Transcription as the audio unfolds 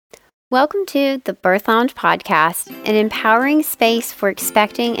Welcome to the Birth Lounge Podcast, an empowering space for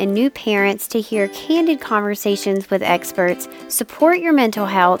expecting and new parents to hear candid conversations with experts, support your mental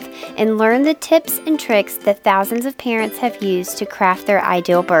health, and learn the tips and tricks that thousands of parents have used to craft their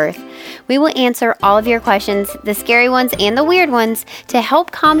ideal birth. We will answer all of your questions, the scary ones and the weird ones, to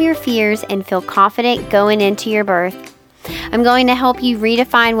help calm your fears and feel confident going into your birth. I'm going to help you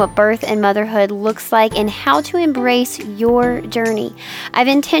redefine what birth and motherhood looks like and how to embrace your journey. I've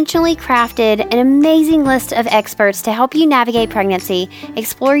intentionally crafted an amazing list of experts to help you navigate pregnancy,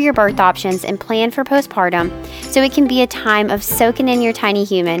 explore your birth options, and plan for postpartum so it can be a time of soaking in your tiny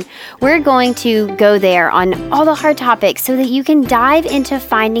human. We're going to go there on all the hard topics so that you can dive into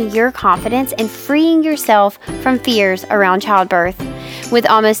finding your confidence and freeing yourself from fears around childbirth. With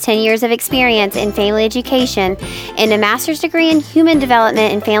almost 10 years of experience in family education and a master's degree in human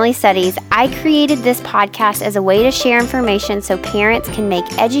development and family studies, I created this podcast as a way to share information so parents can make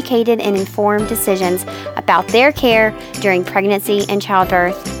educated and informed decisions about their care during pregnancy and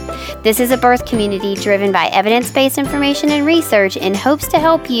childbirth. This is a birth community driven by evidence-based information and research in hopes to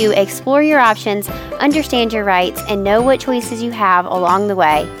help you explore your options, understand your rights, and know what choices you have along the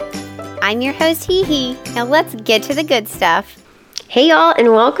way. I'm your host, Hee. Now let's get to the good stuff. Hey y'all,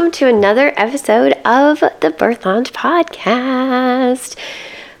 and welcome to another episode of the Birth Lounge Podcast.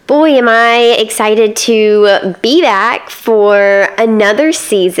 Boy, am I excited to be back for another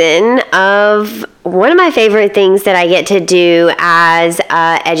season of one of my favorite things that I get to do as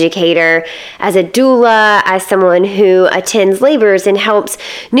an educator, as a doula, as someone who attends labors and helps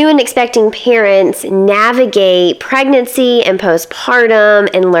new and expecting parents navigate pregnancy and postpartum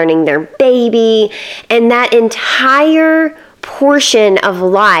and learning their baby and that entire portion of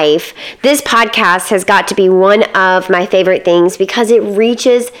life. This podcast has got to be one of my favorite things because it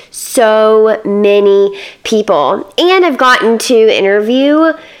reaches so many people. And I've gotten to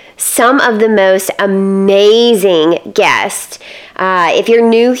interview some of the most amazing guests. If you're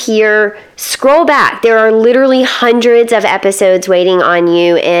new here, scroll back. There are literally hundreds of episodes waiting on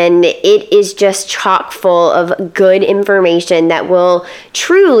you, and it is just chock full of good information that will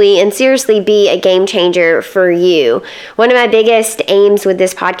truly and seriously be a game changer for you. One of my biggest aims with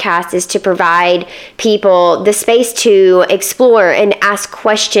this podcast is to provide people the space to explore and ask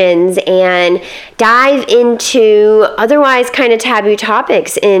questions and dive into otherwise kind of taboo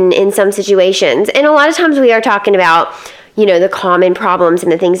topics in some situations. And a lot of times we are talking about the common problems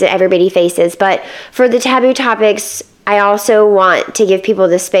and the things that everybody faces. But for the taboo topics, I also want to give people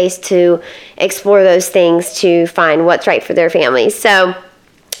the space to explore those things to find what's right for their families. So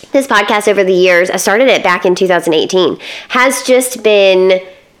this podcast over the years, I started it back in 2018, has just been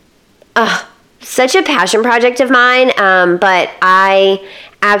such a passion project of mine, but I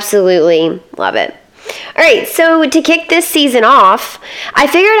absolutely love it. All right, so to kick this season off, I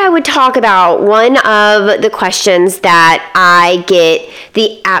figured I would talk about one of the questions that I get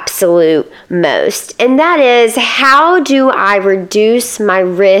the absolute most, and that is, how do I reduce my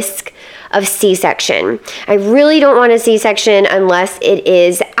risk of C-section? I really don't want a C-section unless it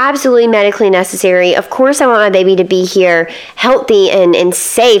is absolutely medically necessary. Of course, I want my baby to be here healthy and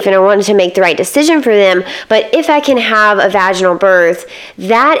safe, and I want to make the right decision for them. But if I can have a vaginal birth,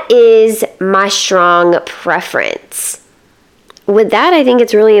 that is my strong preference. With that, I think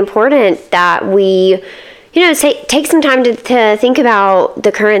it's really important that we take some time to think about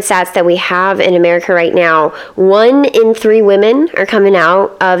the current stats that we have in America right now. 1 in 3 women are coming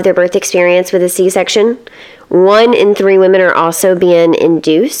out of their birth experience with a C-section. 1 in 3 women are also being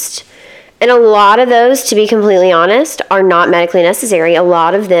induced. And a lot of those, to be completely honest, are not medically necessary. A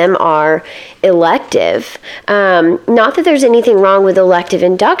lot of them are elective. Not that there's anything wrong with elective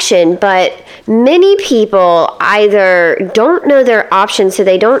induction, but many people either don't know their options, so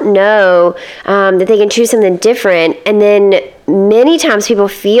they don't know that they can choose something different. And then many times people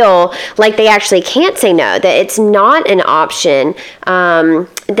feel like they actually can't say no, that it's not an option,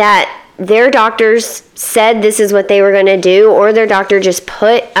 that their doctors said this is what they were going to do, or their doctor just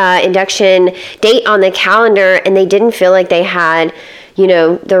put induction date on the calendar and they didn't feel like they had,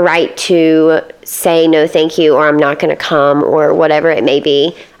 the right to say no thank you, or I'm not going to come, or whatever it may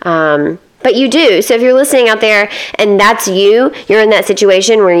be. But you do. So if you're listening out there and that's you're in that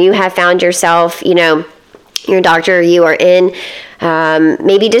situation where you have found yourself, your doctor, you are in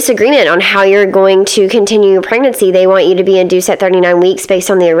maybe disagreement on how you're going to continue your pregnancy. They want you to be induced at 39 weeks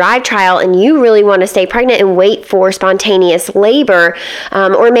based on the ARRIVE trial, and you really want to stay pregnant and wait for spontaneous labor.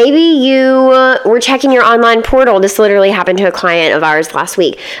 Or maybe you were checking your online portal. This literally happened to a client of ours last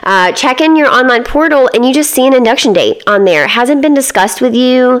week. Check in your online portal and you just see an induction date on there. It hasn't been discussed with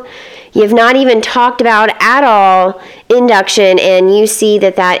you. You've not even talked about at all induction, and you see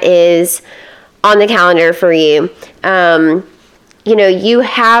that is on the calendar for you. You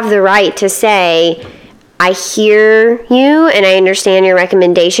have the right to say, I hear you and I understand your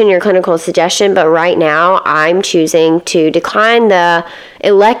recommendation, your clinical suggestion, but right now I'm choosing to decline the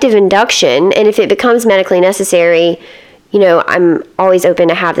elective induction. And if it becomes medically necessary, I'm always open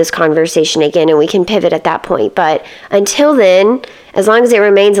to have this conversation again, and we can pivot at that point. But until then, as long as it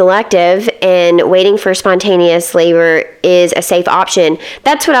remains elective and waiting for spontaneous labor is a safe option,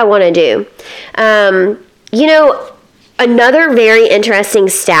 that's what I want to do. Another very interesting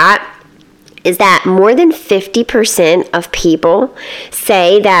stat is that more than 50% of people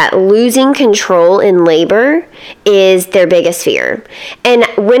say that losing control in labor is their biggest fear. And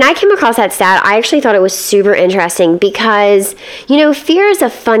when I came across that stat, I actually thought it was super interesting because, fear is a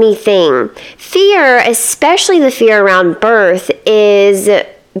funny thing. Fear, especially the fear around birth, is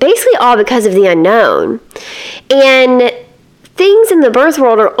basically all because of the unknown. And things in the birth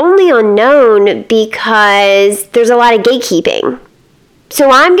world are only unknown because there's a lot of gatekeeping. So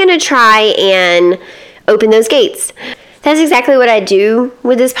I'm going to try and open those gates. That's exactly what I do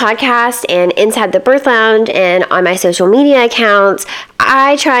with this podcast and inside the Birth Lounge and on my social media accounts.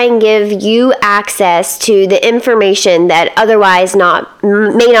 I try and give you access to the information that otherwise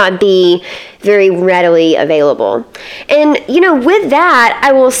may not be very readily available. And, with that,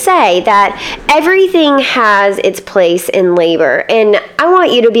 I will say that everything has its place in labor. And I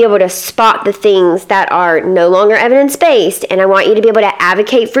want you to be able to spot the things that are no longer evidence-based. And I want you to be able to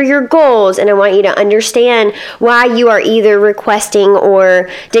advocate for your goals. And I want you to understand why you are either requesting or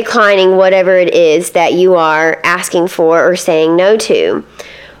declining whatever it is that you are asking for or saying no to.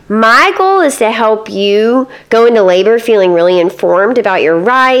 My goal is to help you go into labor feeling really informed about your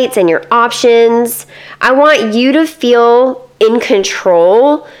rights and your options. I want you to feel in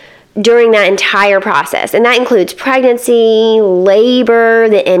control during that entire process. And that includes pregnancy, labor,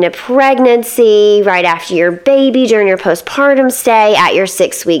 the end of pregnancy, right after your baby, during your postpartum stay, at your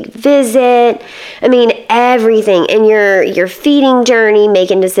 6-week visit. Everything in your feeding journey,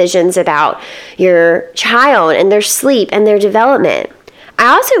 making decisions about your child and their sleep and their development.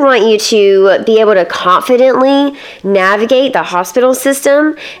 I also want you to be able to confidently navigate the hospital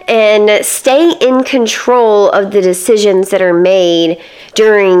system and stay in control of the decisions that are made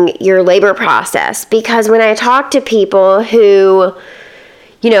during your labor process. Because when I talk to people who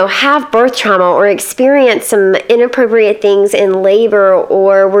have birth trauma or experience some inappropriate things in labor,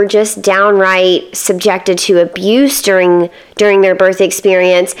 or were just downright subjected to abuse during their birth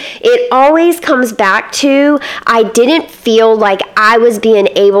experience, it always comes back to, I didn't feel like I was being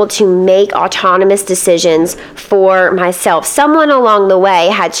able to make autonomous decisions for myself. Someone along the way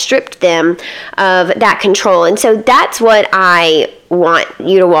had stripped them of that control. And so that's what I want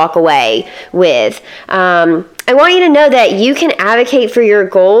you to walk away with. I want you to know that you can advocate for your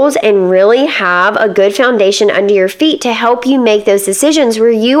goals and really have a good foundation under your feet to help you make those decisions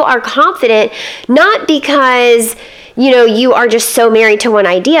where you are confident, not because you are just so married to one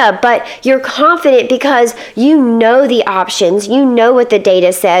idea, but you're confident because you know the options, you know what the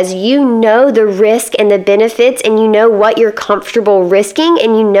data says, you know the risk and the benefits, and you know what you're comfortable risking,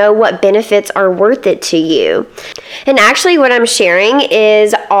 and you know what benefits are worth it to you. And actually what I'm sharing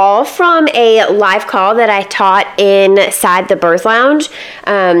is all from a live call that I taught inside the Birth Lounge.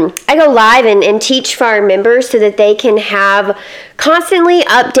 I go live and teach for our members so that they can have constantly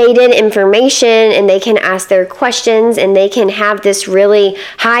updated information, and they can ask their questions, and they can have this really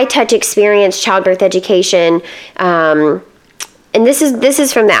high touch experience childbirth education. And this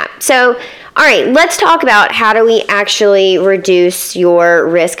is from that. So, all right, let's talk about how do we actually reduce your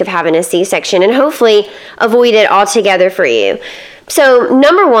risk of having a C-section and hopefully avoid it altogether for you. So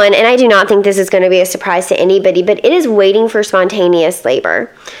number one, and I do not think this is going to be a surprise to anybody, but it is waiting for spontaneous labor.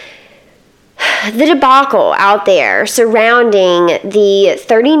 The debacle out there surrounding the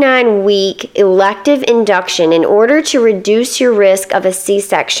 39-week elective induction in order to reduce your risk of a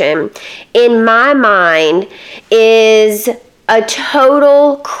C-section, in my mind, is a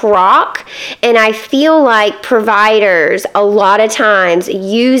total crock, and I feel like providers a lot of times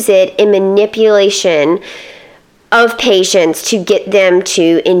use it in manipulation of patients to get them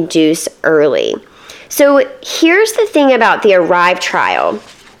to induce early. So here's the thing about the ARRIVE trial.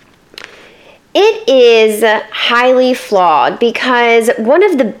 It is highly flawed because one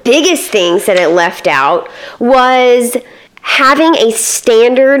of the biggest things that it left out was having a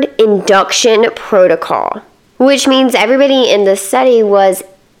standard induction protocol, which means everybody in the study was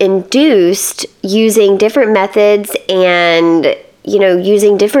induced using different methods and,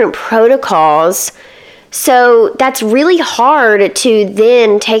 using different protocols So that's really hard to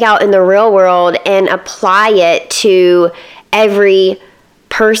then take out in the real world and apply it to every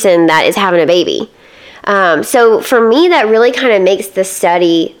person that is having a baby. So for me, that really kind of makes the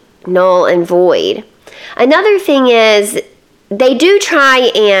study null and void. Another thing is they do try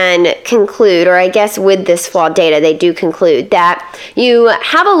and conclude, or I guess with this flawed data, they do conclude that you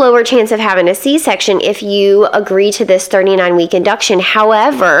have a lower chance of having a C-section if you agree to this 39-week induction.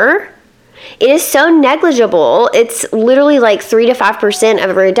 However, it is so negligible. It's literally like 3 to 5% of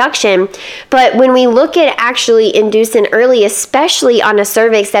a reduction. But when we look at actually inducing early, especially on a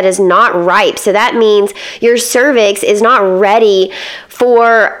cervix that is not ripe, so that means your cervix is not ready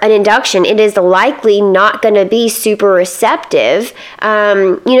for an induction, it is likely not going to be super receptive.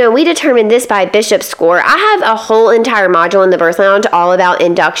 We determined this by Bishop's score. I have a whole entire module in the Birth Lounge all about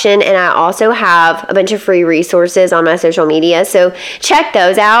induction, and I also have a bunch of free resources on my social media, so check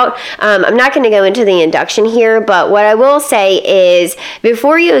those out. I'm not going to go into the induction here, but what I will say is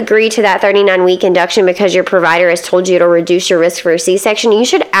before you agree to that 39-week induction because your provider has told you it'll reduce your risk for a C-section, you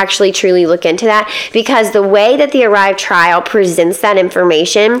should actually truly look into that, because the way that the ARRIVE trial presents that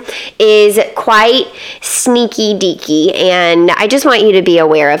information is quite sneaky deaky, and I just want you to be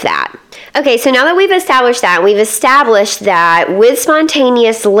aware of that. Okay, so now that we've established that with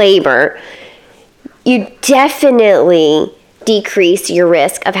spontaneous labor, you definitely decrease your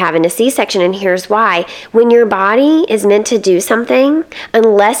risk of having a C-section, and here's why. When your body is meant to do something,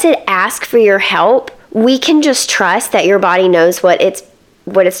 unless it asks for your help, we can just trust that your body knows what it's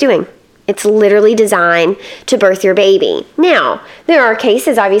doing. It's literally designed to birth your baby. Now, there are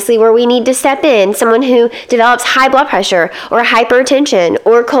cases, obviously, where we need to step in. Someone who develops high blood pressure or hypertension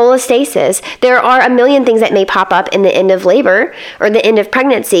or cholestasis. There are a million things that may pop up in the end of labor or the end of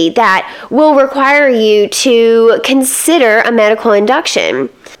pregnancy that will require you to consider a medical induction.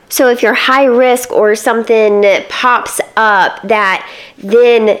 So if you're high risk or something pops up that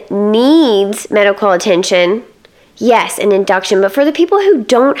then needs medical attention, yes, an induction. But for the people who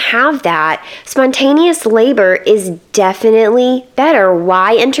don't have that, spontaneous labor is definitely better.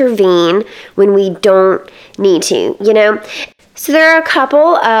 Why intervene when we don't need to, So there are a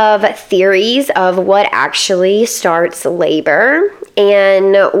couple of theories of what actually starts labor.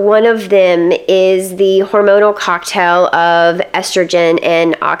 And one of them is the hormonal cocktail of estrogen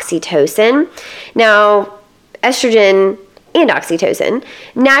and oxytocin. Now, estrogen and oxytocin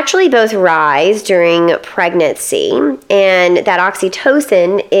naturally both rise during pregnancy, and that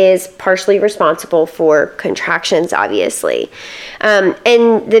oxytocin is partially responsible for contractions, obviously. And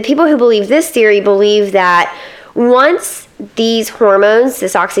the people who believe this theory believe that once these hormones,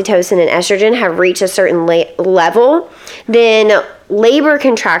 this oxytocin and estrogen, have reached a certain level, then labor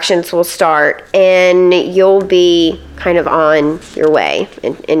contractions will start and you'll be kind of on your way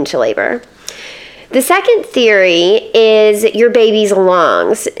into labor. The second theory is your baby's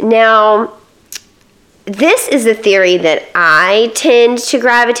lungs. Now, this is the theory that I tend to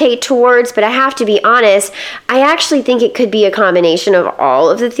gravitate towards, but I have to be honest, I actually think it could be a combination of all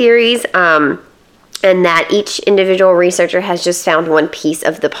of the theories, and that each individual researcher has just found one piece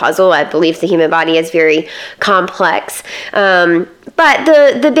of the puzzle. I believe the human body is very complex. But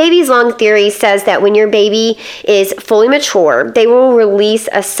the baby's lung theory says that when your baby is fully mature, they will release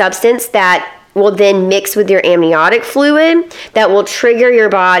a substance that will then mix with your amniotic fluid that will trigger your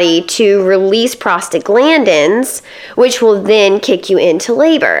body to release prostaglandins, which will then kick you into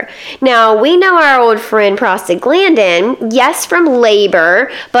labor. Now, we know our old friend prostaglandin, yes, from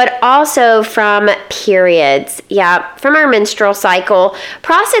labor, but also from periods. Yeah, from our menstrual cycle.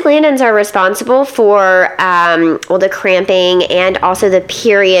 Prostaglandins are responsible for, the cramping and also the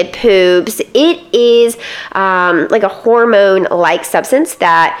period poops. It is like a hormone-like substance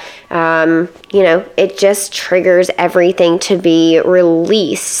that it just triggers everything to be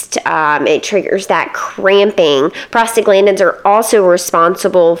released. It triggers that cramping. Prostaglandins are also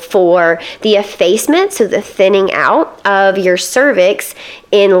responsible for the effacement, so the thinning out of your cervix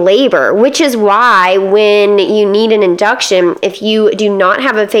in labor, which is why when you need an induction, if you do not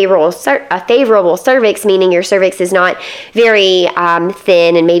have a favorable cervix, meaning your cervix is not very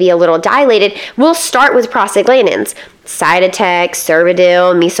thin and maybe a little dilated, we'll start with prostaglandins. Cytotec,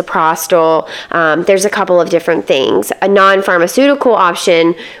 Cervidil, misoprostol. There's a couple of different things. A non-pharmaceutical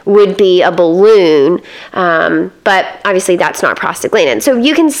option would be a balloon, but obviously that's not prostaglandin. So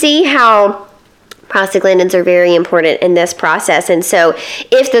you can see how prostaglandins are very important in this process. And so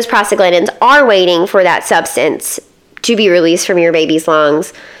if those prostaglandins are waiting for that substance to be released from your baby's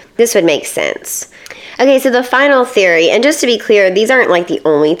lungs, this would make sense. Okay, so the final theory, and just to be clear, these aren't like the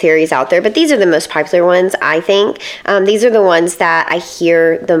only theories out there, but these are the most popular ones, I think. These are the ones that I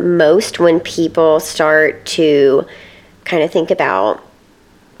hear the most when people start to kind of think about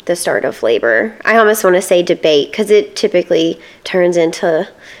the start of labor. I almost want to say debate because it typically turns into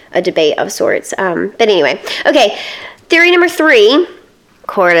a debate of sorts. But anyway, okay, theory number 3.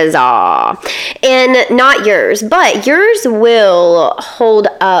 Cortisol. And not yours, but yours will hold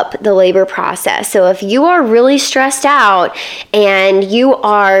up the labor process. So if you are really stressed out and you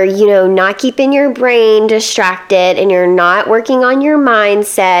are, not keeping your brain distracted and you're not working on your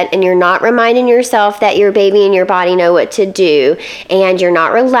mindset and you're not reminding yourself that your baby and your body know what to do and you're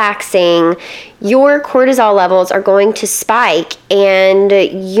not relaxing, your cortisol levels are going to spike, and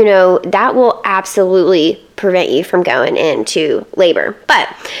that will absolutely prevent you from going into labor. But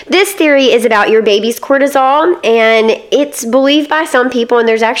this theory is about your baby's cortisol, and it's believed by some people, and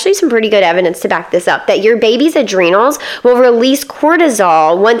there's actually some pretty good evidence to back this up, that your baby's adrenals will release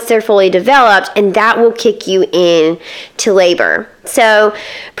cortisol once they're fully developed, and that will kick you into labor. So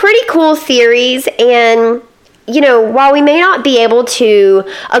pretty cool theories. And while we may not be able to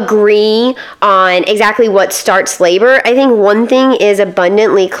agree on exactly what starts labor, I think one thing is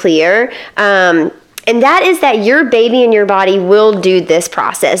abundantly clear, and that is that your baby and your body will do this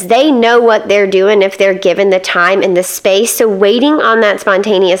process. They know what they're doing if they're given the time and the space. So waiting on that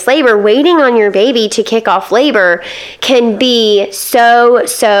spontaneous labor, waiting on your baby to kick off labor can be so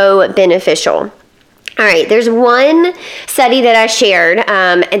beneficial. All right, there's one study that I shared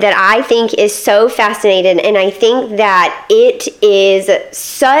that I think is so fascinating, and I think that it is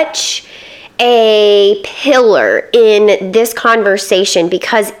such a pillar in this conversation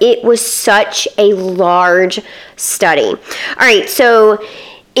because it was such a large study. All right, so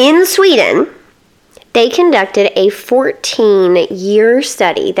in Sweden, they conducted a 14-year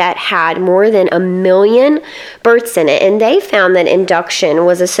study that had more than 1 million births in it, and they found that induction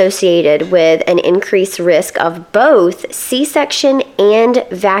was associated with an increased risk of both C-section and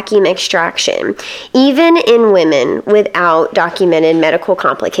vacuum extraction, even in women without documented medical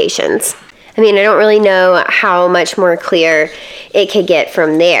complications. I don't really know how much more clear it could get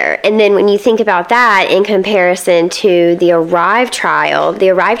from there. And then when you think about that in comparison to the ARRIVE trial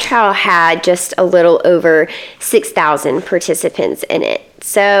had just a little over 6,000 participants in it.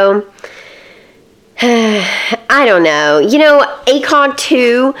 So I don't know. ACOG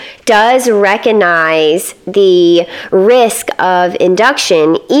 2 does recognize the risk of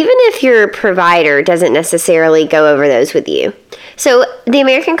induction, even if your provider doesn't necessarily go over those with you. So the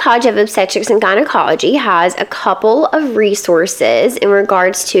American College of Obstetrics and Gynecology has a couple of resources in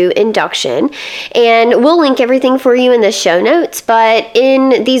regards to induction, and we'll link everything for you in the show notes. But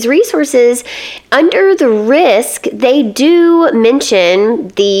in these resources, under the risk, they do mention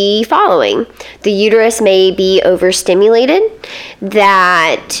the following. The uterus may be overstimulated,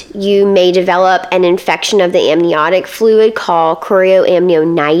 that you may develop an infection of the amniotic fluid called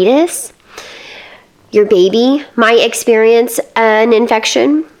chorioamnionitis. Your baby might experience an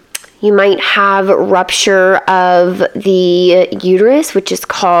infection. You might have rupture of the uterus, which is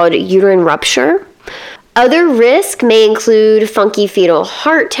called uterine rupture. Other risk may include funky fetal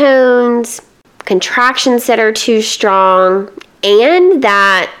heart tones, contractions that are too strong, and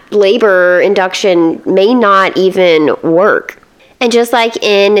that labor induction may not even work. And just like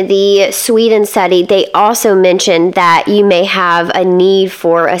in the Sweden study, they also mentioned that you may have a need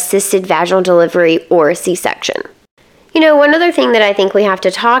for assisted vaginal delivery or C-section. One other thing that I think we have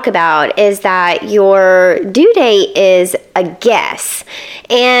to talk about is that your due date is a guess,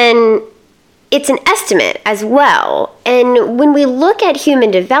 and it's an estimate as well. And when we look at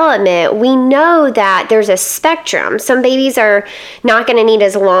human development, we know that there's a spectrum. Some babies are not going to need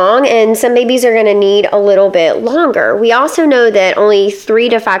as long, and some babies are going to need a little bit longer. We also know that only 3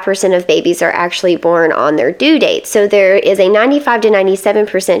 to 5% of babies are actually born on their due date. So there is a 95 to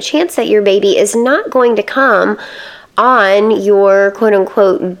 97% chance that your baby is not going to come on your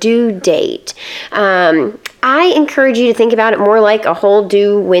quote-unquote due date. I encourage you to think about it more like a whole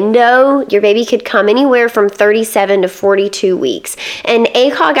due window. Your baby could come anywhere from 37 to 42 weeks. And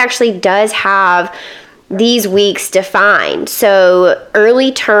ACOG actually does have these weeks defined. So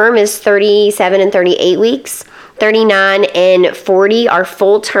early term is 37 and 38 weeks. 39 and 40 are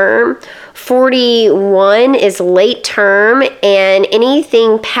full term. 41 is late term, and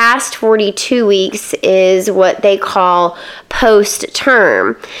anything past 42 weeks is what they call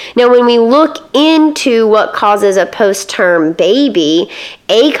post-term. Now, when we look into what causes a post-term baby,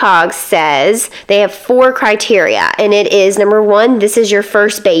 ACOG says they have 4 criteria, and it is, number 1, this is your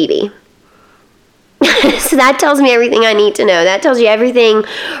first baby. So that tells me everything I need to know. That tells you everything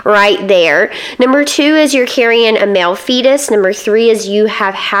right there. Number 2 is you're carrying a male fetus. Number 3 is you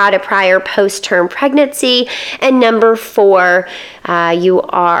have had a prior post-term pregnancy. And number 4, you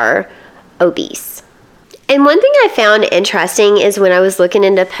are obese. And one thing I found interesting is when I was looking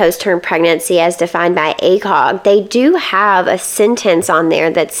into post-term pregnancy as defined by ACOG, they do have a sentence on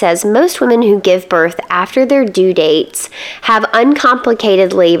there that says most women who give birth after their due dates have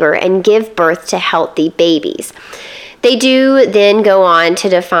uncomplicated labor and give birth to healthy babies. They do then go on to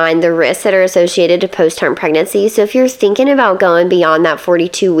define the risks that are associated to post-term pregnancy. So if you're thinking about going beyond that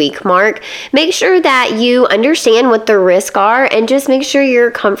 42-week mark, make sure that you understand what the risks are and just make sure you're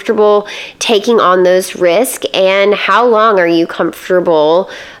comfortable taking on those risks, and how long are you comfortable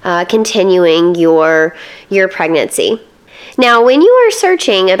continuing your pregnancy. Now, when you are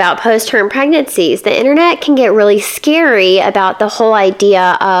searching about post-term pregnancies, the internet can get really scary about the whole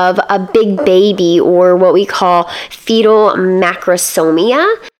idea of a big baby, or what we call fetal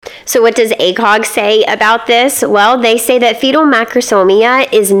macrosomia. So what does ACOG say about this? Well, they say that fetal macrosomia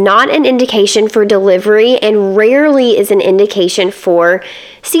is not an indication for delivery and rarely is an indication for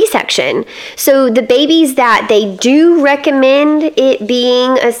C-section. So the babies that they do recommend it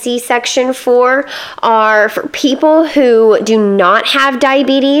being a C-section for are for people who do not have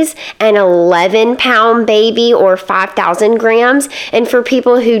diabetes, an 11-pound baby or 5,000 grams, and for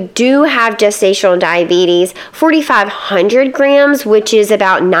people who do have gestational diabetes, 4,500 grams, which is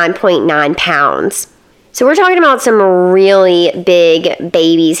about 9.9 pounds. So we're talking about some really big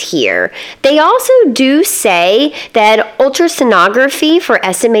babies here. They also do say that ultrasonography for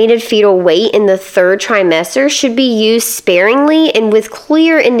estimated fetal weight in the 3rd trimester should be used sparingly and with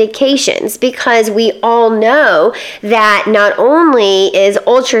clear indications, because we all know that not only is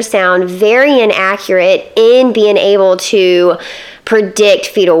ultrasound very inaccurate in being able to predict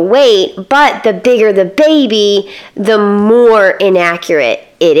fetal weight, but the bigger the baby, the more inaccurate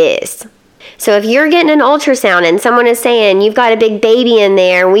it is. So if you're getting an ultrasound and someone is saying you've got a big baby in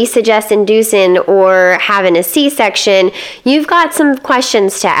there, we suggest inducing or having a C-section, you've got some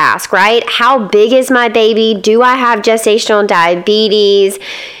questions to ask, right? How big is my baby? Do I have gestational diabetes?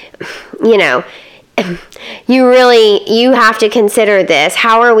 You know, you have to consider this.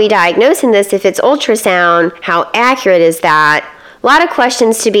 How are we diagnosing this if it's ultrasound? How accurate is that? A lot of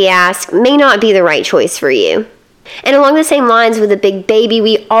questions to be asked. May not be the right choice for you. And along the same lines with a big baby,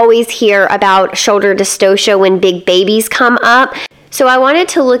 we always hear about shoulder dystocia when big babies come up. So I wanted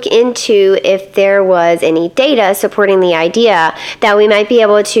to look into if there was any data supporting the idea that we might be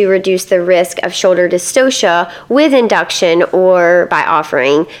able to reduce the risk of shoulder dystocia with induction or by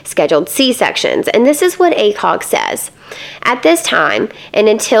offering scheduled C-sections. And this is what ACOG says. At this time, and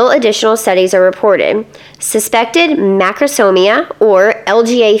until additional studies are reported, suspected macrosomia, or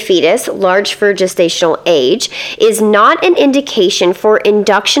LGA fetus, large for gestational age, is not an indication for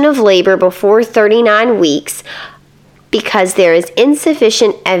induction of labor before 39 weeks because there is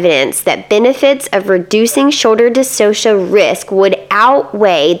insufficient evidence that benefits of reducing shoulder dystocia risk would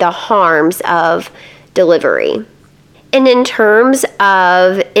outweigh the harms of delivery. And in terms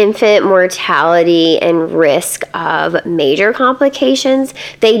of infant mortality and risk of major complications,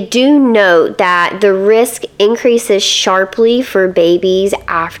 they do note that the risk increases sharply for babies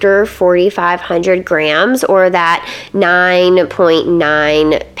after 4,500 grams, or that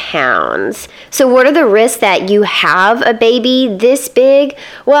 9.9 pounds. So what are the risks that you have a baby this big?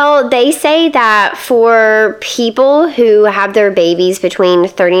 Well, they say that for people who have their babies between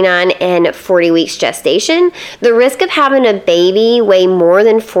 39 and 40 weeks gestation, the risk of having a baby weigh more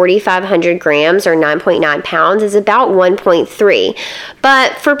than 4,500 grams or 9.9 pounds is about 1.3.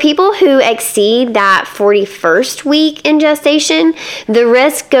 But for people who exceed that 41st week in gestation, the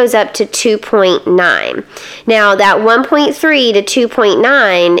risk goes up to 2.9. Now, that 1.3 to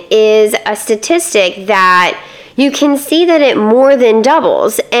 2.9 is a statistic that you can see that it more than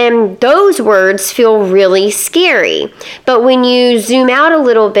doubles, and those words feel really scary. But when you zoom out a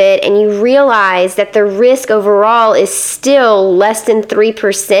little bit and you realize that the risk overall is still less than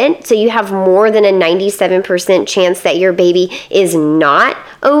 3%, so you have more than a 97% chance that your baby is not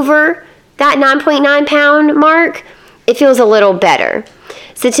over that 9.9 pound mark, it feels a little better.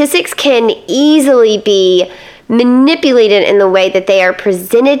 Statistics can easily be manipulated in the way that they are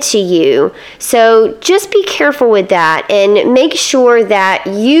presented to you. So just be careful with that and make sure that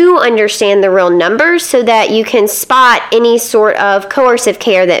you understand the real numbers so that you can spot any sort of coercive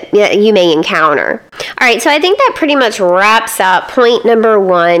care that you may encounter. All right, so I think that pretty much wraps up point number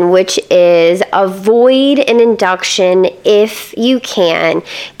 1, which is avoid an induction if you can.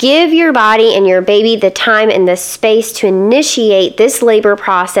 Give your body and your baby the time and the space to initiate this labor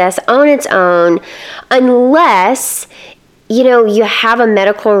process on its own, unless you have a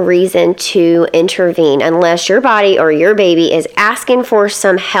medical reason to intervene. Unless your body or your baby is asking for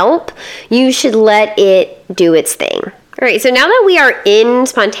some help, you should let it do its thing. All right, so now that we are in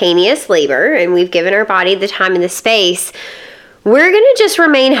spontaneous labor and we've given our body the time and the space, we're going to just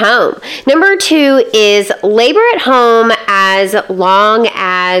remain home. Number 2 is labor at home as long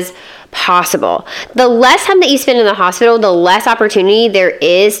as possible. The less time that you spend in the hospital, the less opportunity there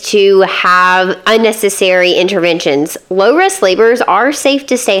is to have unnecessary interventions. Low-risk laborers are safe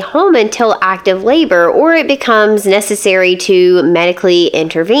to stay home until active labor, or it becomes necessary to medically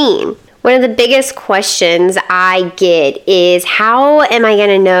intervene. One of the biggest questions I get is, how am I going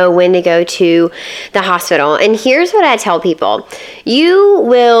to know when to go to the hospital? And here's what I tell people. You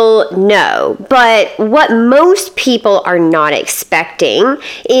will know, but what most people are not expecting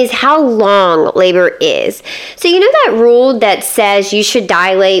is how long labor is. So you know that rule that says you should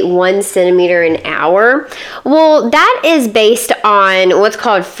dilate 1 centimeter an hour? Well, that is based on what's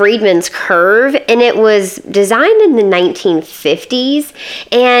called Friedman's curve, and it was designed in the 1950s,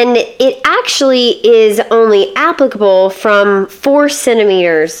 and it actually is only applicable from 4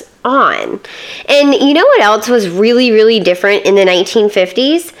 centimeters on. And you know what else was really, really different in the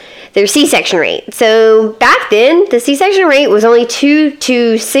 1950s? Their C-section rate. So back then, the C-section rate was only 2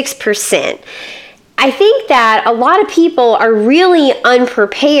 to 6%. I think that a lot of people are really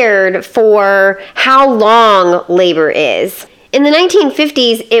unprepared for how long labor is. In the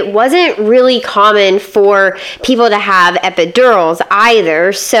 1950s, it wasn't really common for people to have epidurals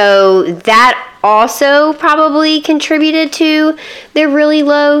either, so that also probably contributed to their really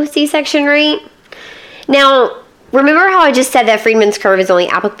low C-section rate. Now, remember how I just said that Friedman's curve is only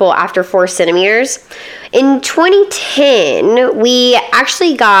applicable after 4 centimeters? In 2010, we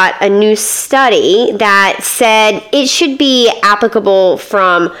actually got a new study that said it should be applicable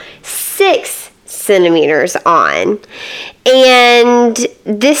from 6 centimeters on. And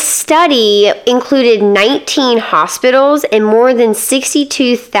this study included 19 hospitals and more than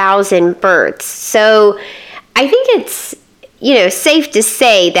 62,000 births. So I think it's safe to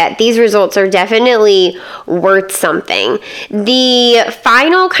say that these results are definitely worth something. The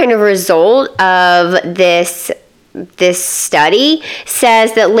final kind of result of this study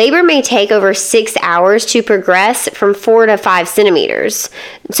says that labor may take over 6 hours to progress from 4 to 5 centimeters.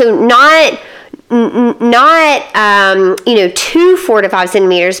 So not 2 4 to 5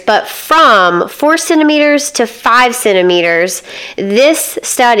 centimeters, but from 4 centimeters to 5 centimeters. This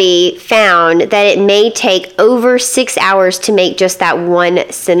study found that it may take over 6 hours to make just that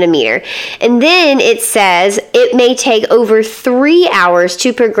 1 centimeter. And then it says it may take over 3 hours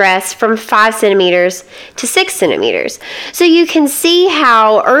to progress from 5 centimeters to 6 centimeters. So you can see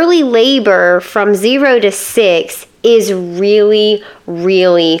how early labor from 0 to 6 is really,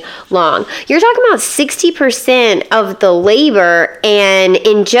 really long. You're talking about 60% of the labor, and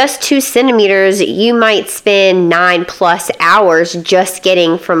in just 2 centimeters, you might spend 9+ hours just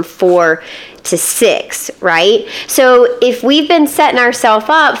getting from 4 to 6, right? So if we've been setting ourselves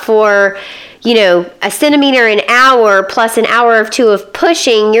up for a centimeter an hour plus an hour or 2 of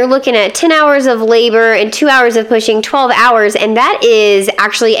pushing, you're looking at 10 hours of labor and 2 hours of pushing, 12 hours. And that is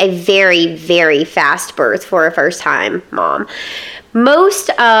actually a very, very fast birth for a first-time mom. Most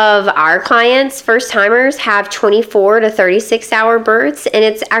of our clients, first-timers, have 24 to 36-hour births, and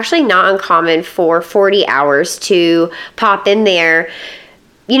it's actually not uncommon for 40 hours to pop in there.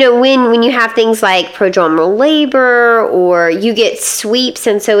 When you have things like prodromal labor, or you get sweeps,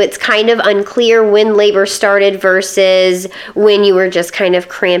 and so it's kind of unclear when labor started versus when you were just kind of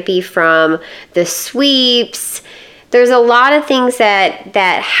crampy from the sweeps. There's a lot of things that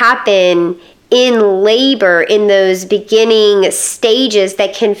happen in labor in those beginning stages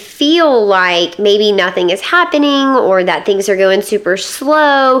that can feel like maybe nothing is happening or that things are going super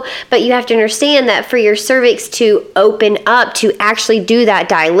slow, but you have to understand that for your cervix to open up, to actually do that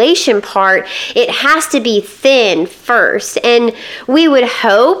dilation part, it has to be thin first. And we would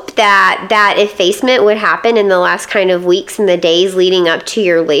hope that effacement would happen in the last kind of weeks and the days leading up to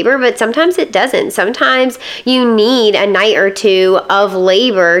your labor, but sometimes it doesn't. Sometimes you need a night or 2 of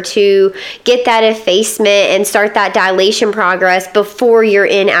labor to get get that effacement and start that dilation progress before you're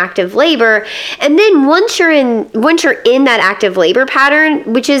in active labor. And then once you're in that active labor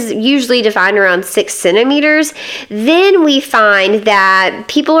pattern, which is usually defined around 6 centimeters, then we find that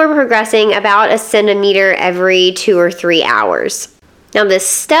people are progressing about a centimeter every 2 or 3 hours. Now, the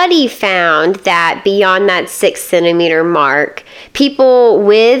study found that beyond that 6 centimeter mark, people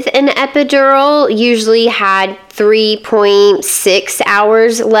with an epidural usually had 3.6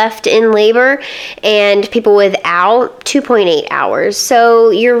 hours left in labor, and people without 2.8 hours. So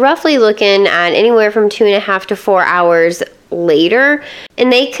you're roughly looking at anywhere from 2.5 to 4 hours later.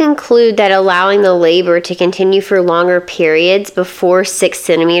 And they conclude that allowing the labor to continue for longer periods before 6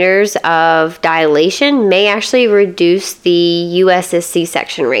 centimeters of dilation may actually reduce the U.S.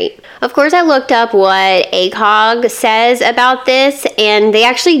 C-section rate. Of course, I looked up what ACOG says about this, and they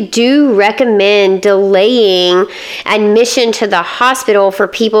actually do recommend delaying admission to the hospital for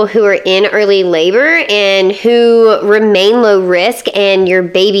people who are in early labor and who remain low risk and your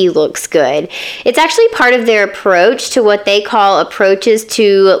baby looks good. It's actually part of their approach to what they call approaches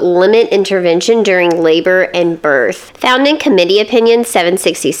to limit intervention during labor and birth, found in Committee Opinion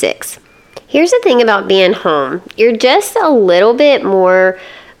 766. Here's the thing about being home. You're just a little bit more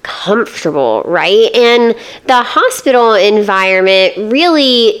comfortable, right? And the hospital environment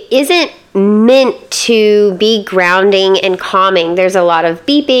really isn't meant to be grounding and calming. There's a lot of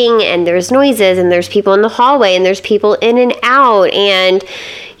beeping and there's noises and there's people in the hallway and there's people in and out. And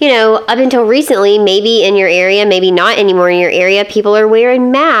up until recently, maybe in your area, maybe not anymore in your area, people are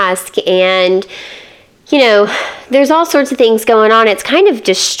wearing masks and, there's all sorts of things going on. It's kind of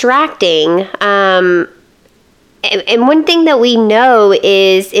distracting. And one thing that we know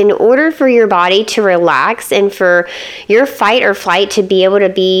is in order for your body to relax and for your fight or flight to be able to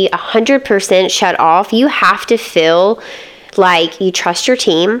be 100% shut off, you have to feel like you trust your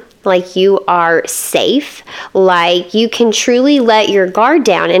team, like you are safe, like you can truly let your guard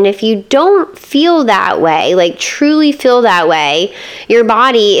down. And if you don't feel that way, like truly feel that way, your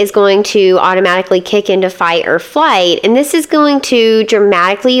body is going to automatically kick into fight or flight. And this is going to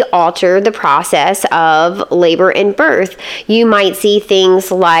dramatically alter the process of labor and birth. You might see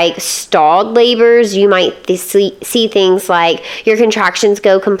things like stalled labors. You might see things like your contractions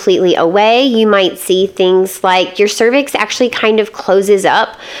go completely away. You might see things like your cervix actually kind of closes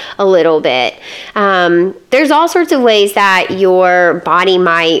up a little bit. There's all sorts of ways that your body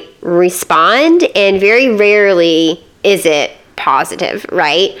might respond, and very rarely is it positive,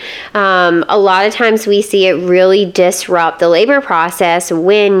 right? A lot of times we see it really disrupt the labor process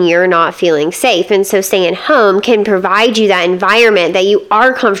when you're not feeling safe. And so staying home can provide you that environment that you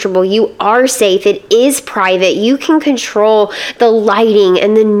are comfortable, you are safe, it is private, you can control the lighting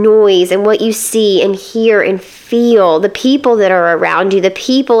and the noise and what you see and hear and feel, the people that are around you, the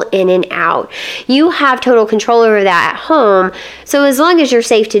people in and out. You have total control over that at home. So as long as you're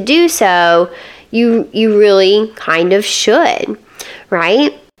safe to do so, you really kind of should,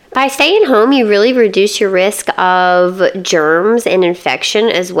 right? By staying home, you really reduce your risk of germs and infection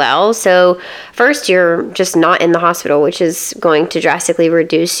as well. So first, you're just not in the hospital, which is going to drastically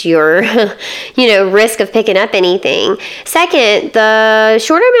reduce your, risk of picking up anything. Second, the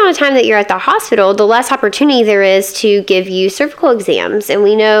shorter amount of time that you're at the hospital, the less opportunity there is to give you cervical exams. And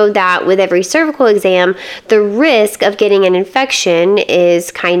we know that with every cervical exam, the risk of getting an infection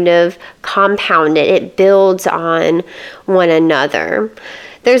is kind of compounded. It builds on one another.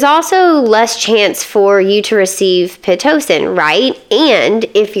 There's also less chance for you to receive Pitocin, right? And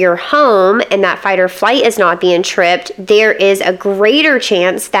if you're home and that fight or flight is not being tripped, there is a greater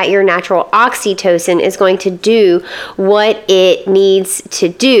chance that your natural oxytocin is going to do what it needs to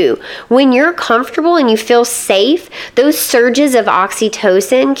do. When you're comfortable and you feel safe, those surges of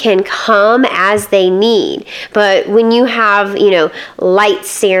oxytocin can come as they need. But when you have, lights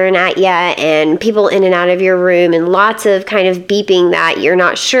staring at you and people in and out of your room and lots of kind of beeping that you're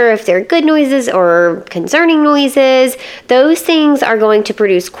not sure if they're good noises or concerning noises, those things are going to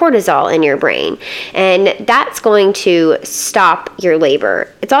produce cortisol in your brain, and that's going to stop your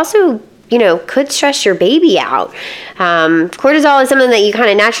labor. It's also could stress your baby out. Cortisol is something that you kind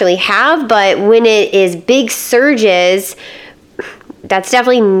of naturally have, but when it is big surges, that's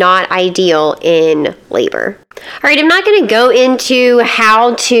definitely not ideal in labor. All right, I'm not going to go into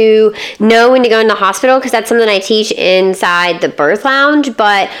how to know when to go into the hospital because that's something I teach inside the birth lounge.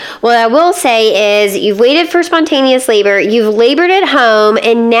 But what I will say is you've waited for spontaneous labor, you've labored at home,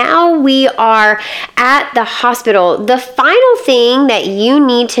 and now we are at the hospital. The final thing that you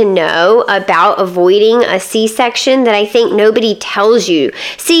need to know about avoiding a C-section that I think nobody tells you.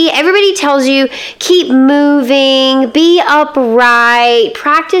 See, everybody tells you keep moving, be upright,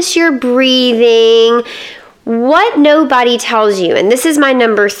 practice your breathing. What nobody tells you, and this is my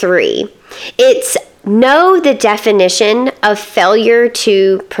number 3, it's know the definition of failure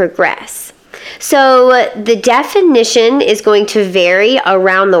to progress. So the definition is going to vary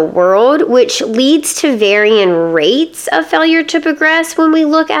around the world, which leads to varying rates of failure to progress when we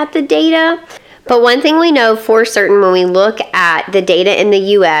look at the data. But one thing we know for certain when we look at the data in the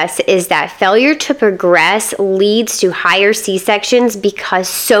U.S. is that failure to progress leads to higher C-sections because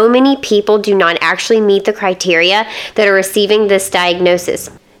so many people do not actually meet the criteria that are receiving this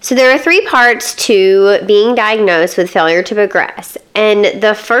diagnosis. So there are 3 parts to being diagnosed with failure to progress. And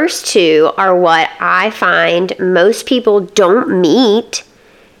the first 2 are what I find most people don't meet,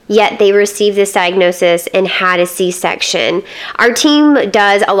 yet they received this diagnosis and had a C-section. Our team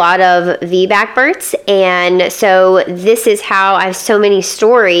does a lot of VBAC births, and so this is how I have so many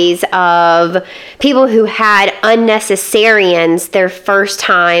stories of people who had unnecessarians their first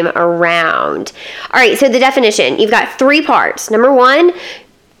time around. All right, so the definition, you've got 3 parts. Number 1,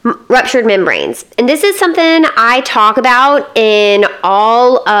 ruptured membranes. And this is something I talk about in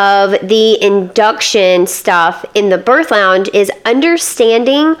all of the induction stuff in the birth lounge is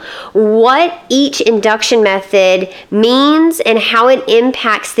understanding what each induction method means and how it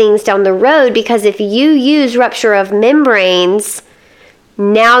impacts things down the road, because if you use rupture of membranes,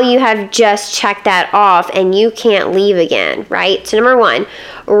 now you have just checked that off and you can't leave again, right? So number 1,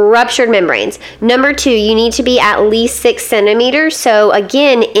 ruptured membranes. Number 2, you need to be at least 6 centimeters. So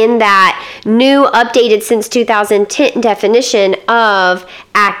again, in that new updated since 2010 definition of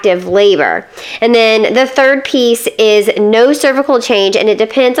active labor. And then the third piece is no cervical change, and it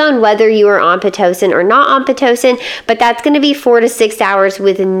depends on whether you are on Pitocin or not on Pitocin, but that's going to be 4 to 6 hours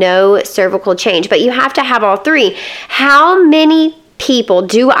with no cervical change. But you have to have all 3. How many people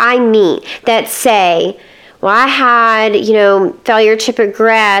do I meet that say, well, I had, failure to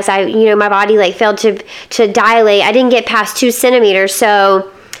progress. My body failed to dilate. I didn't get past 2 centimeters. So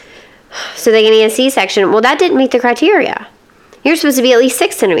they gave me a C-section. Well, that didn't meet the criteria. You're supposed to be at least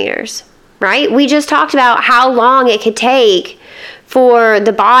 6 centimeters, right? We just talked about how long it could take for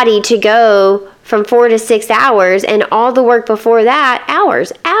the body to go from 4 to 6 hours, and all the work before that,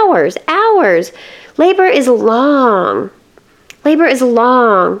 hours. Labor is long. Labor is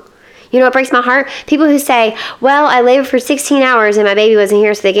long. You know what breaks my heart? People who say, well, I labored for 16 hours and my baby wasn't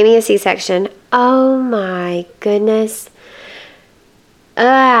here, so they gave me a C-section. Oh my goodness.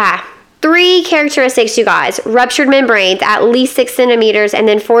 3 characteristics, you guys. Ruptured membranes, at least 6 centimeters, and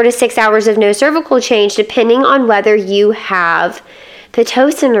then 4 to 6 hours of no cervical change, depending on whether you have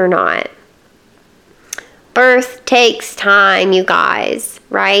Pitocin or not. Birth takes time, you guys,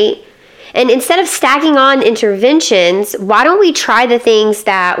 right? And instead of stacking on interventions, why don't we try the things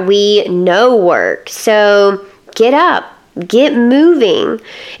that we know work? So get up. Get moving.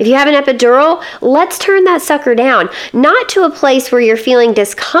 If you have an epidural, let's turn that sucker down. Not to a place where you're feeling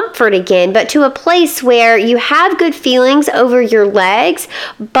discomfort again, but to a place where you have good feelings over your legs,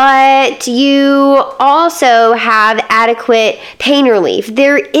 but you also have adequate pain relief.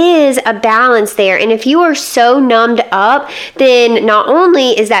 There is a balance there. And if you are so numbed up, then not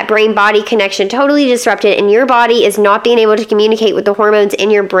only is that brain-body connection totally disrupted and your body is not being able to communicate with the hormones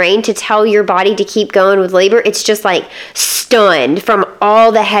in your brain to tell your body to keep going with labor, it's just like stunned from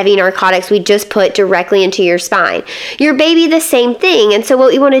all the heavy narcotics we just put directly into your spine. Your baby, the same thing. And so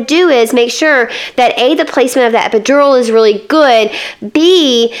what we want to do is make sure that A, the placement of the epidural is really good,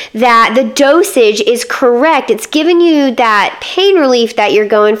 B, that the dosage is correct. It's giving you that pain relief that you're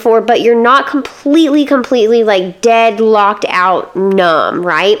going for, but you're not completely like dead, locked out, numb,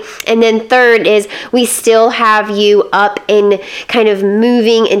 right? And then third is we still have you up and kind of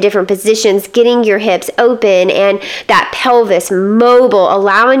moving in different positions, getting your hips open and that pelvis mobile,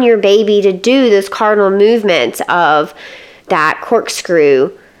 allowing your baby to do those cardinal movements of that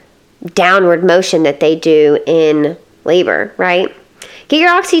corkscrew downward motion that they do in labor, right? Get your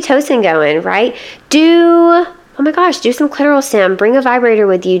oxytocin going, right? Do some clitoral stim, bring a vibrator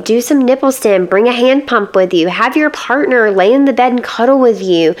with you, do some nipple stim, bring a hand pump with you, have your partner lay in the bed and cuddle with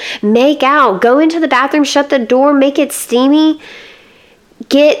you, make out, go into the bathroom, shut the door, make it steamy.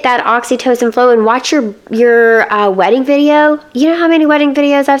 Get that oxytocin flow and watch your wedding video. You know how many wedding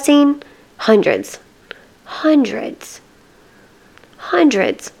videos I've seen? Hundreds Hundreds.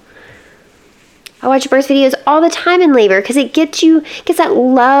 I watch birth videos all the time in labor because it gets that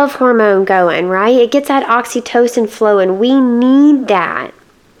love hormone going, right? It gets that oxytocin flowing. We need that.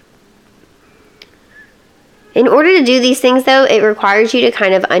 In order to do these things, though, it requires you to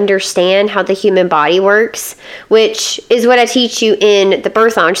kind of understand how the human body works, which is what I teach you in the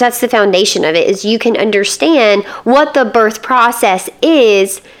Birth Lounge. That's the foundation of it, is you can understand what the birth process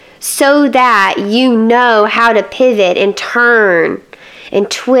is so that you know how to pivot and turn and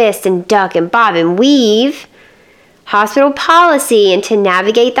twist and duck and bob and weave hospital policy, and to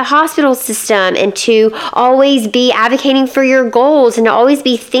navigate the hospital system, and to always be advocating for your goals, and to always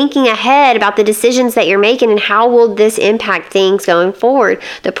be thinking ahead about the decisions that you're making and how will this impact things going forward,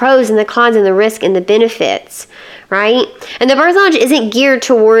 the pros and the cons and the risk and the benefits, right? And the Birth Lounge isn't geared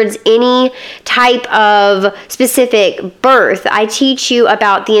towards any type of specific birth. I teach you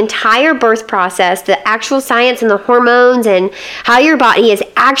about the entire birth process, the actual science and the hormones, and how your body is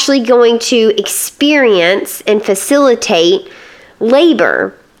actually going to experience and facilitate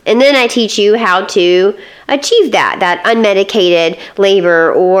labor. And then I teach you how to achieve that unmedicated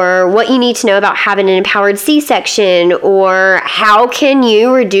labor, or what you need to know about having an empowered C-section, or how can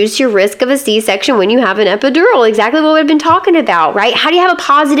you reduce your risk of a C-section when you have an epidural, exactly what we've been talking about, right? How do you have a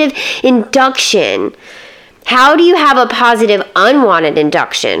positive induction? How do you have a positive unwanted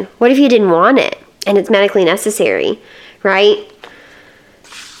induction? What if you didn't want it and it's medically necessary, right?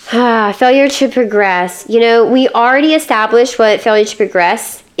 Failure to progress. We already established what failure to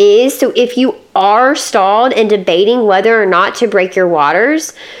progress is. So if you are stalled and debating whether or not to break your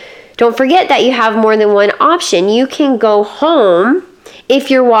waters, don't forget that you have more than one option. You can go home if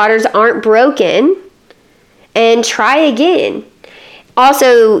your waters aren't broken and try again.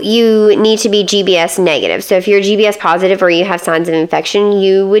 Also, you need to be GBS negative. So if you're GBS positive or you have signs of infection,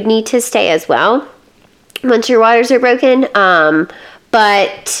 you would need to stay as well once your waters are broken.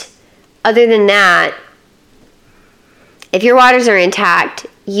 But other than that, if your waters are intact,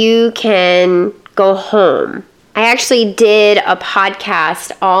 you can go home. I actually did a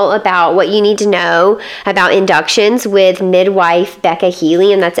podcast all about what you need to know about inductions with midwife Becca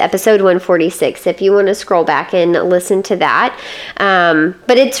Healy, and that's episode 146 if you want to scroll back and listen to that.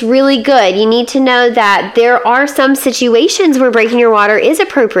 But it's really good. You need to know that there are some situations where breaking your water is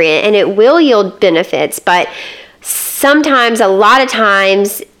appropriate and it will yield benefits, but sometimes, a lot of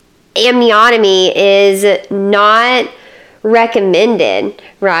times, amniotomy is not recommended,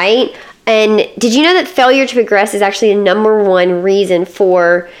 right? And did you know that failure to progress is actually the number one reason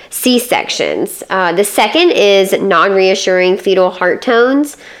for C-sections? The second is non-reassuring fetal heart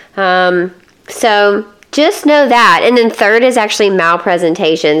tones. So just know that. And then third is actually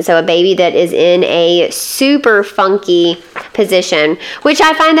malpresentation. So a baby that is in a super funky position, which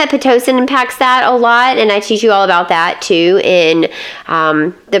I find that Pitocin impacts that a lot. And I teach you all about that too in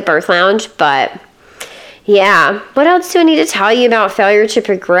the Birth Lounge. But yeah, what else do I need to tell you about failure to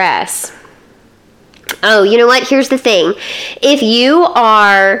progress? Oh, you know what? Here's the thing. If you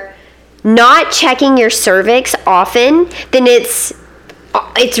are not checking your cervix often, then it's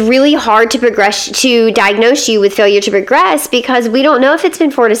really hard to diagnose you with failure to progress, because we don't know if it's been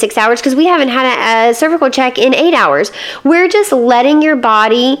 4 to 6 hours because we haven't had a cervical check in 8 hours. We're just letting your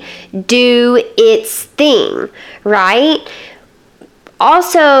body do its thing, right?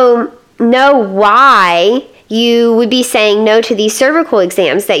 Also, know why you would be saying no to these cervical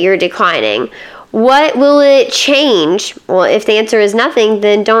exams that you're declining. What will it change? Well, if the answer is nothing,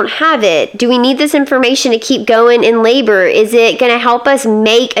 then don't have it. Do we need this information to keep going in labor? Is it going to help us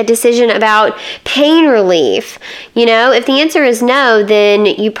make a decision about pain relief? If the answer is no, then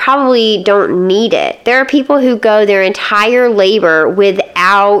you probably don't need it. There are people who go their entire labor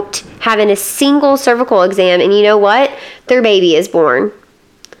without having a single cervical exam, and you know what? Their baby is born.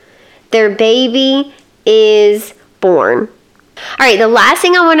 Their baby is born. All right, the last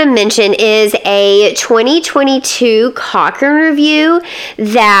thing I want to mention is a 2022 Cochrane review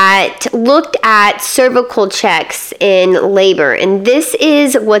that looked at cervical checks in labor, and this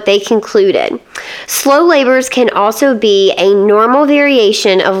is what they concluded. Slow labors can also be a normal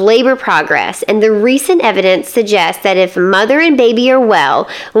variation of labor progress, and the recent evidence suggests that if mother and baby are well,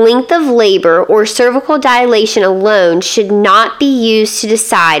 length of labor or cervical dilation alone should not be used to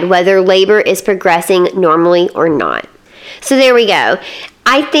decide whether labor is progressing normally or not. So there we go.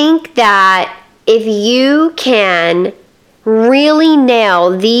 I think that if you can really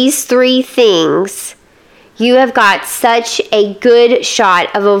nail these 3 things, you have got such a good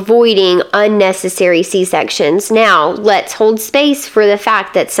shot of avoiding unnecessary C-sections. Now, let's hold space for the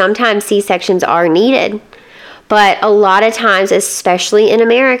fact that sometimes C-sections are needed. But a lot of times, especially in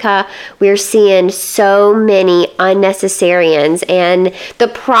America, we're seeing so many unnecessarians. And the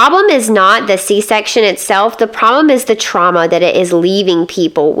problem is not the C-section itself. The problem is the trauma that it is leaving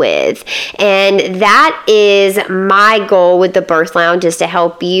people with. And that is my goal with the Birth Lounge, is to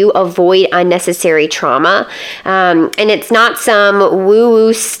help you avoid unnecessary trauma. And it's not some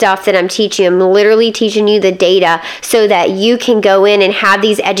woo-woo stuff that I'm teaching. I'm literally teaching you the data so that you can go in and have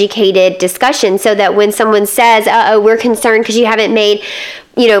these educated discussions, so that when someone says, we're concerned because you haven't made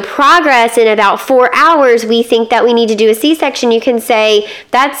progress in about 4 hours, we think that we need to do a C-section, you can say,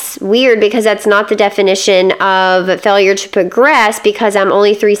 that's weird because that's not the definition of failure to progress, because I'm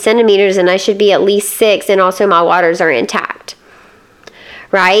only 3 centimeters and I should be at least 6, and also my waters are intact,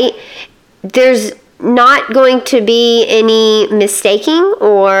 right? There's not going to be any mistaking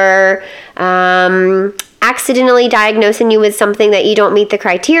or accidentally diagnosing you with something that you don't meet the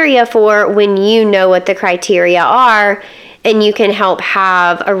criteria for, when you know what the criteria are, and you can help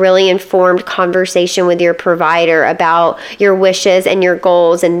have a really informed conversation with your provider about your wishes and your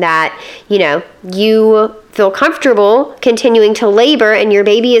goals, and that you feel comfortable continuing to labor, and your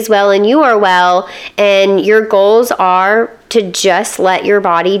baby is well and you are well, and your goals are to just let your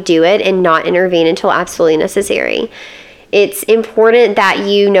body do it and not intervene until absolutely necessary. It's important that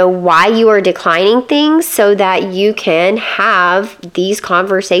you know why you are declining things, so that you can have these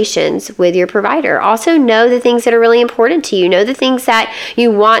conversations with your provider. Also, know the things that are really important to you. Know the things that you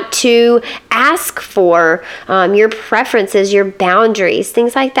want to ask for, your preferences, your boundaries,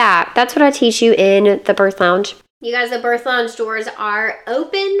 things like that. That's what I teach you in the Birth Lounge. You guys, the Birth Lounge doors are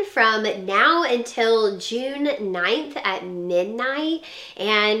open from now until June 9th at midnight,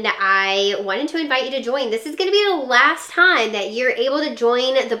 and I wanted to invite you to join. This is going to be the last time that you're able to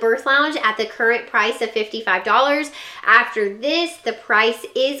join the Birth Lounge at the current price of $55. After this, the price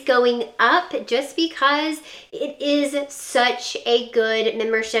is going up just because it is such a good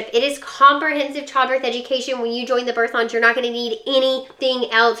membership. It is comprehensive childbirth education. When you join the Birth Lounge, you're not going to need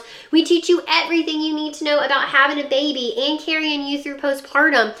anything else. We teach you everything you need to know about having a baby and carrying you through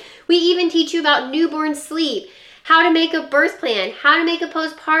postpartum. We even teach you about newborn sleep, how to make a birth plan, how to make a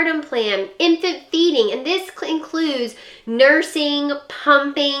postpartum plan, infant feeding, and this includes nursing,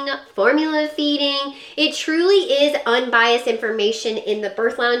 pumping, formula feeding. It truly is unbiased information in the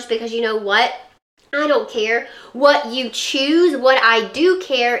Birth Lounge, because you know what? I don't care what you choose. What I do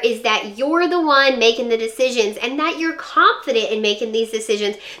care is that you're the one making the decisions, and that you're confident in making these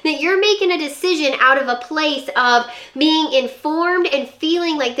decisions, that you're making a decision out of a place of being informed and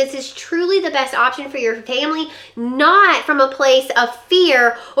feeling like this is truly the best option for your family, not from a place of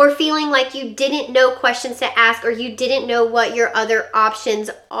fear or feeling like you didn't know questions to ask, or you didn't know what your other options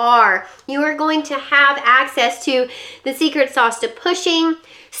are. You are going to have access to the secret sauce to pushing,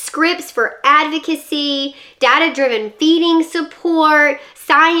 scripts for advocacy, data-driven feeding support,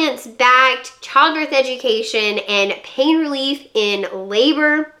 science-backed childbirth education, and pain relief in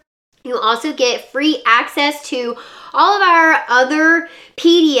labor. You also get free access to all of our other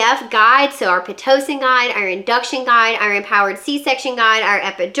PDF guides, so our Pitocin guide, our induction guide, our empowered C-section guide, our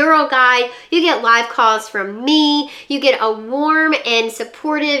epidural guide. You get live calls from me. You get a warm and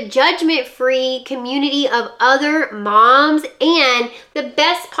supportive, judgment-free community of other moms. And the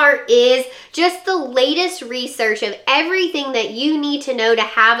best part is just the latest research of everything that you need to know to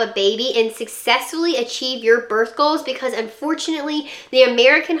have a baby and successfully achieve your birth goals, because unfortunately, the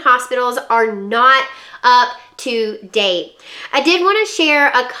American hospitals are not up to date. I did want to share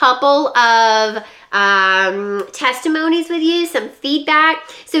a couple of testimonies with you, some feedback.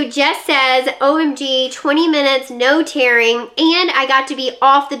 So Jess says, OMG, 20 minutes, no tearing, and I got to be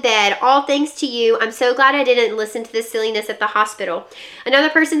off the bed, all thanks to you. I'm so glad I didn't listen to the silliness at the hospital. Another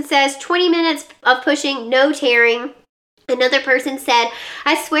person says, 20 minutes of pushing, no tearing. Another person said,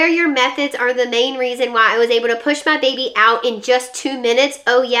 I swear your methods are the main reason why I was able to push my baby out in just 2 minutes.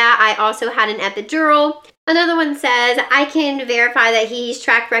 Oh yeah, I also had an epidural. Another one says, I can verify that his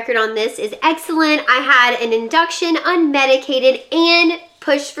track record on this is excellent. I had an induction, unmedicated, and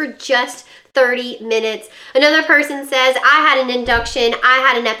pushed for just 30 minutes. Another person says, I had an induction, I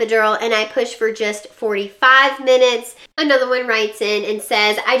had an epidural, and I pushed for just 45 minutes. Another one writes in and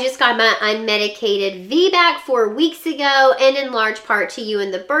says, I just got my unmedicated VBAC 4 weeks ago, and in large part to you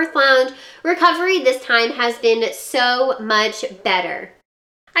in the Birth Lounge. Recovery this time has been so much better.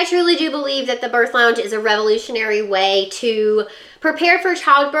 I truly do believe that the Birth Lounge is a revolutionary way to Prepare for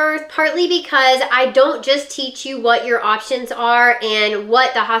childbirth, partly because I don't just teach you what your options are and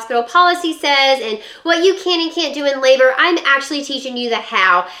what the hospital policy says and what you can and can't do in labor. I'm actually teaching you the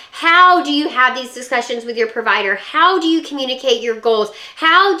how. How do you have these discussions with your provider? How do you communicate your goals?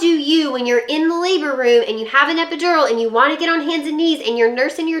 How do you, when you're in the labor room and you have an epidural and you want to get on hands and knees and your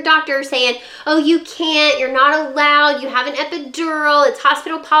nurse and your doctor are saying, oh, you can't, you're not allowed, you have an epidural, it's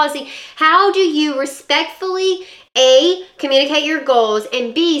hospital policy. How do you respectfully A, communicate your goals,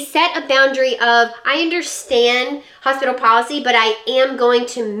 and B, set a boundary of, I understand hospital policy, but I am going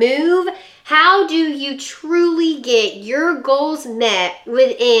to move. How do you truly get your goals met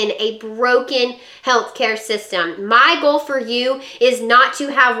within a broken healthcare system? My goal for you is not to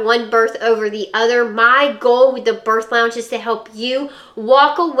have one birth over the other. My goal with the Birth Lounge is to help you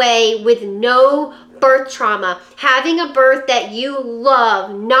walk away with no birth trauma, having a birth that you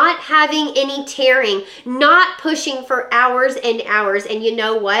love, not having any tearing, not pushing for hours and hours. And you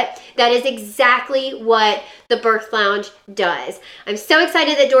know what? That is exactly what the Birth Lounge does. I'm so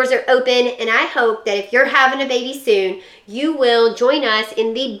excited that doors are open, and I hope that if you're having a baby soon, you will join us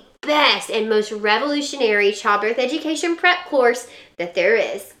in the best and most revolutionary childbirth education prep course that there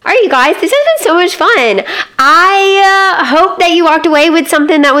is. All right, you guys, this has been so much fun. I hope that you walked away with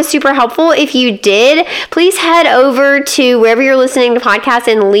something that was super helpful. If you did, please head over to wherever you're listening to podcasts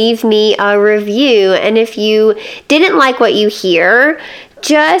and leave me a review. And if you didn't like what you hear,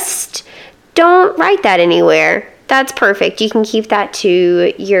 just don't write that anywhere. That's perfect. You can keep that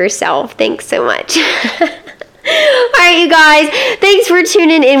to yourself. Thanks so much. All right, you guys, thanks for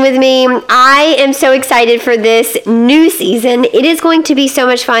tuning in with me. I am so excited for this new season. It is going to be so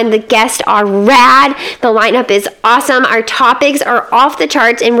much fun. The guests are rad. The lineup is awesome. Our topics are off the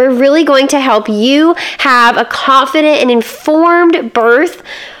charts, and we're really going to help you have a confident and informed birth.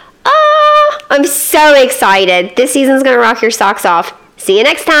 I'm so excited. This season's going to rock your socks off. See you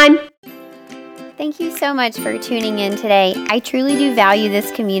next time. Thank you so much for tuning in today. I truly do value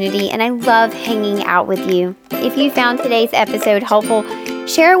this community, and I love hanging out with you. If you found today's episode helpful,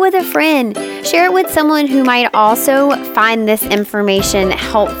 share it with a friend. Share it with someone who might also find this information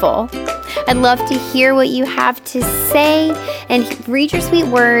helpful. I'd love to hear what you have to say and read your sweet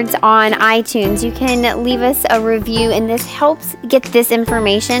words on iTunes. You can leave us a review, and this helps get this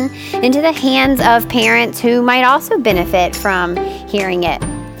information into the hands of parents who might also benefit from hearing it.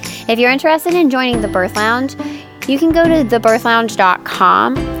 If you're interested in joining the Birth Lounge, you can go to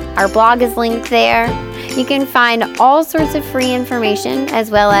thebirthlounge.com. Our blog is linked there. You can find all sorts of free information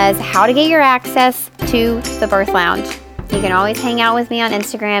as well as how to get your access to the Birth Lounge. You can always hang out with me on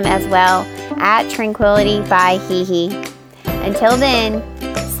Instagram as well at Tranquility by Hihi. Until then,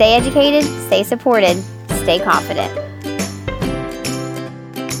 stay educated, stay supported, stay confident.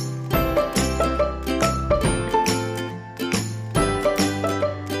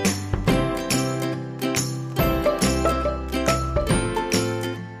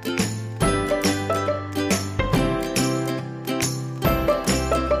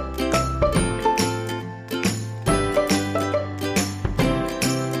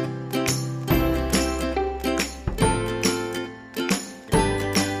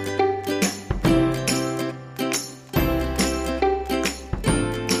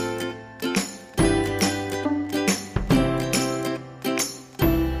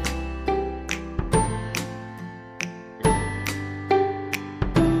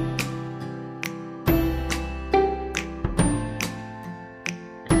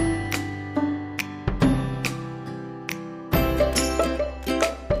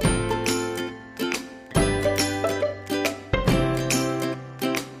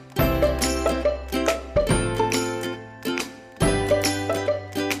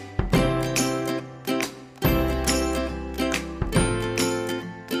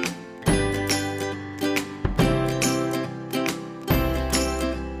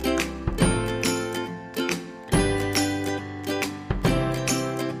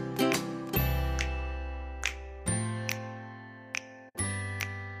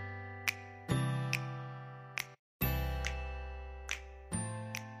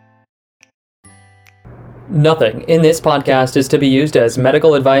 Nothing in this podcast is to be used as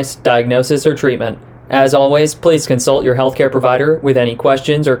medical advice, diagnosis, or treatment. As always, please consult your healthcare provider with any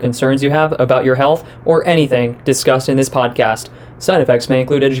questions or concerns you have about your health or anything discussed in this podcast. Side effects may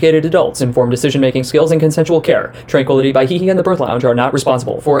include educated adults, informed decision-making skills, and consensual care. Tranquility by Hihi and the Birth Lounge are not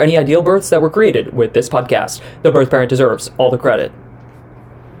responsible for any ideal births that were created with this podcast. The birth parent deserves all the credit.